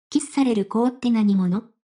される氷って何者？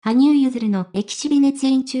羽生結弦のエキシビ熱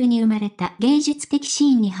演中に生まれた芸術的シ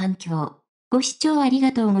ーンに反響。ご視聴あり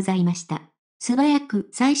がとうございました。素早く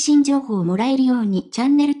最新情報をもらえるようにチャ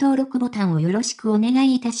ンネル登録ボタンをよろしくお願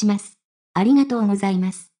いいたします。ありがとうござい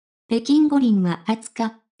ます。北京五輪は20日、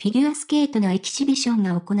フィギュアスケートのエキシビション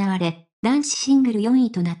が行われ、男子シングル4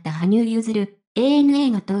位となった羽生結弦、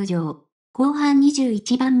ANA が登場。後半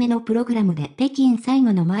21番目のプログラムで北京最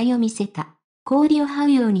後の舞を見せた。氷を這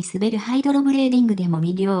うように滑るハイドロブレーディングでも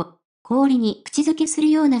魅了。氷に口づけす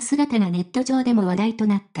るような姿がネット上でも話題と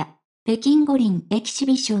なった。北京五輪エキシ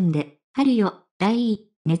ビションで、春よ、大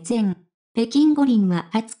熱演。北京五輪は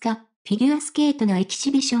20日、フィギュアスケートのエキ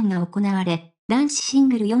シビションが行われ、男子シン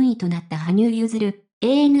グル4位となった羽生結弦、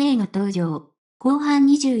ANA が登場。後半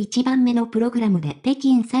21番目のプログラムで北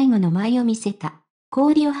京最後の舞を見せた。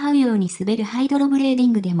氷を這うように滑るハイドロブレーディ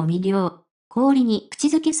ングでも魅了。氷に口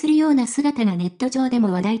づけするような姿がネット上で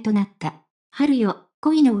も話題となった。春よ、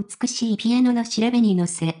恋の美しいピアノの調べに乗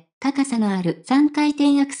せ、高さのある3回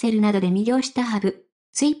転アクセルなどで魅了した羽生。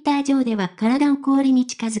ツイッター上では体を氷に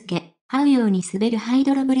近づけ、這うように滑るハイ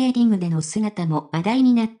ドロブレーディングでの姿も話題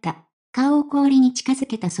になった。顔を氷に近づ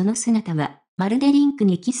けたその姿は、まるでリンク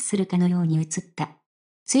にキスするかのように映った。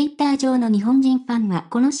ツイッター上の日本人ファンは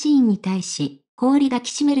このシーンに対し、氷抱き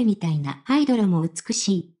しめるみたいなハイドロも美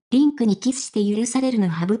しい。リンクにキスして許されるの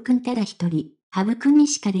羽生くんただ一人。羽生くんに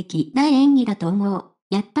しかできない演技だと思う。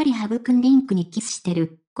やっぱり羽生くんリンクにキスして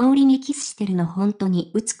る。氷にキスしてるの本当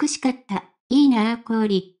に美しかった。いいなあ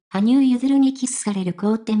氷。羽生結弦にキスされる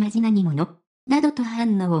氷ってマジ何者？などと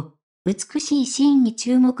反応。美しいシーンに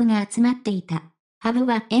注目が集まっていた。羽生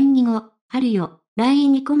は演技後、春よ、来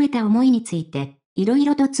に込めた思いについて、いろい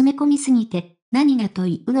ろと詰め込みすぎて、何がと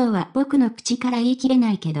いうのは僕の口から言い切れ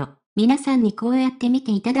ないけど、皆さんにこうやって見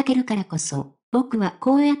ていただけるからこそ、僕は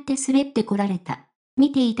こうやって滑ってこられた。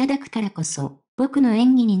見ていただくからこそ、僕の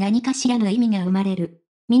演技に何かしらの意味が生まれる。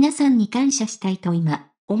皆さんに感謝したいと今、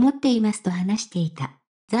思っていますと話していた。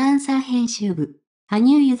ザ・アンサー編集部。羽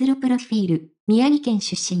生結弦プロフィール、宮城県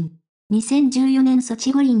出身。2014年ソ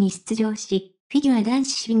チ五輪に出場し、フィギュア男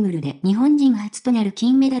子シングルで日本人初となる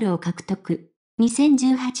金メダルを獲得。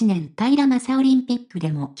2018年平昌オリンピックで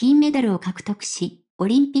も金メダルを獲得し、オ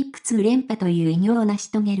リンピック2連覇という偉業を成し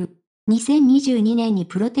遂げる。2022年に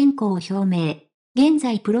プロ転向を表明。現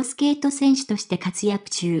在プロスケート選手として活躍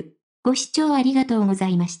中。ご視聴ありがとうござ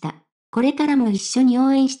いました。これからも一緒に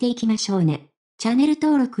応援していきましょうね。チャンネル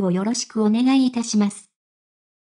登録をよろしくお願いいたします。